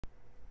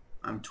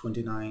I'm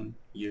 29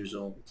 years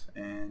old,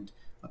 and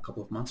a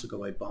couple of months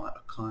ago I bought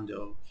a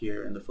condo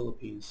here in the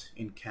Philippines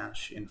in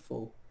cash in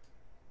full.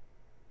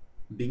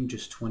 Being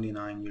just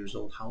 29 years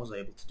old, how was I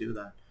able to do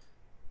that?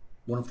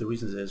 One of the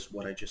reasons is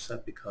what I just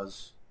said,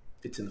 because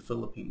it's in the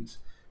Philippines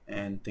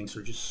and things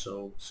are just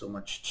so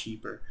much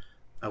cheaper.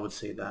 I would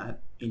say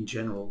that in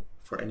general,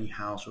 for any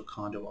house or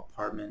condo,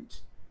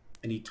 apartment,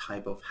 any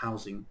type of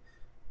housing,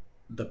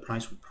 the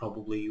price would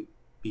probably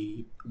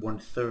be one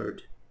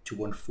third to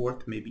one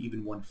fourth, maybe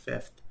even one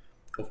fifth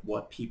of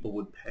what people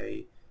would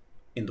pay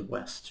in the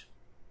West.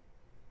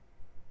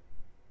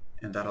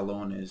 And that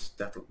alone is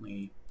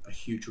definitely a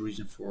huge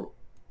reason for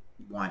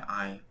why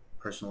I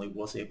personally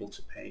was able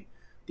to pay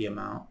the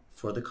amount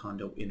for the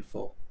condo in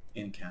full,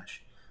 in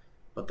cash.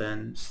 But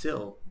then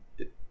still,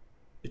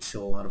 it's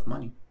still a lot of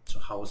money. So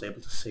how was I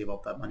able to save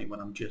up that money when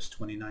I'm just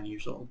 29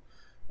 years old?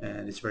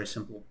 And it's very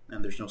simple,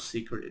 and there's no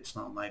secret. It's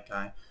not like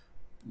I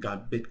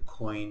got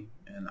Bitcoin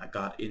and I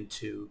got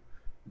into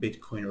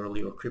Bitcoin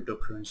early or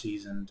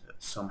cryptocurrencies and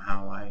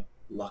somehow I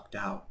lucked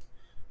out,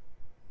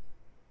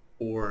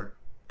 or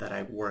that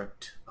I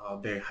worked a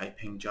very high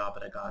paying job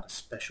and I got a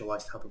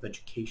specialized type of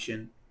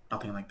education.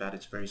 Nothing like that.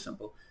 It's very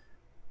simple.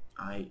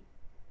 I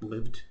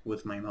lived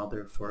with my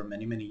mother for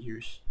many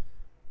years,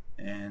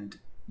 and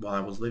while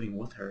I was living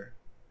with her,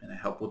 and I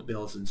helped with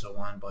bills and so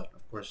on, but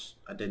of course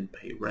I didn't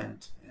pay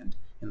rent, and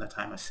in that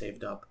time I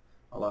saved up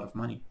a lot of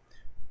money.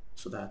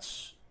 So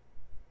that's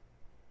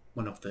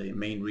one of the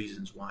main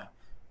reasons why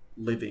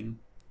living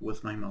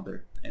with my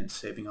mother and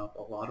saving up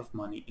a lot of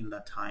money in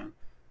that time,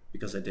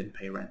 because I didn't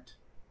pay rent.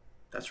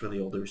 That's really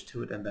all there is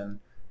to it. And then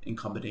in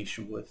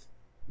combination with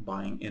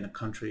buying in a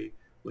country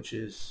which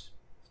is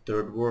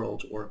third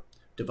world or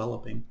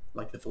developing,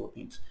 like the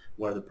Philippines,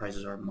 where the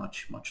prices are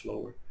much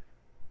lower.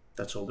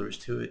 That's all there is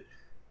to it.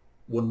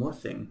 One more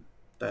thing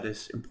that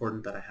is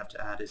important that I have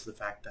to add is the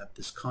fact that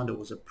this condo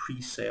was a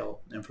pre-sale.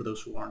 And for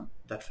those who aren't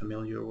that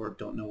familiar or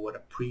don't know what a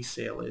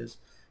pre-sale is,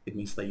 it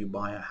means that you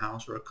buy a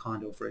house or a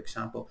condo, for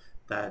example,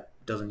 that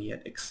doesn't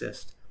yet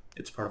exist.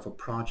 It's part of a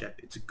project.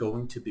 It's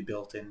going to be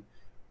built in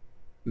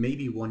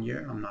maybe 1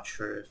 year. I'm not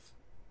sure if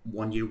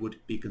 1 year would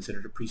be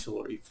considered a pre-sale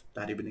or if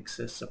that even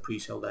exists, a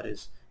pre-sale that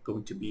is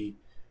going to be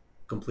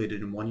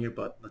completed in 1 year,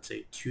 but let's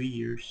say 2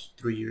 years,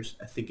 3 years,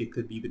 I think it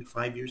could be even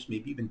 5 years,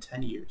 maybe even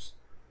 10 years.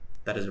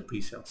 That is a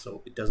pre-sale.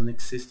 So it doesn't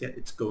exist yet,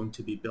 it's going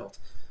to be built.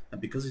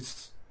 And because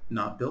it's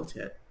not built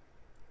yet,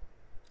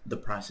 the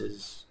price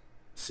is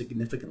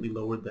significantly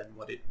lower than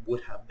what it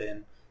would have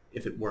been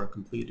if it were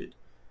completed.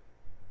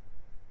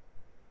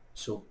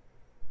 So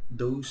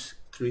those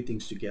three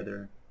things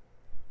together,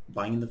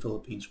 buying in the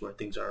Philippines where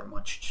things are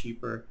much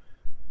cheaper,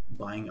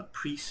 buying a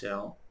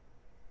pre-sale,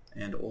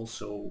 and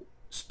also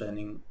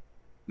spending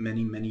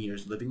many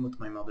years living with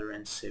my mother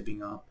and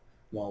saving up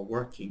while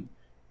working,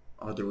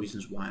 are the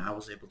reasons why I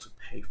was able to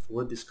pay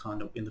for this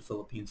condo in the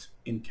Philippines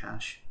in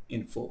cash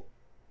in full.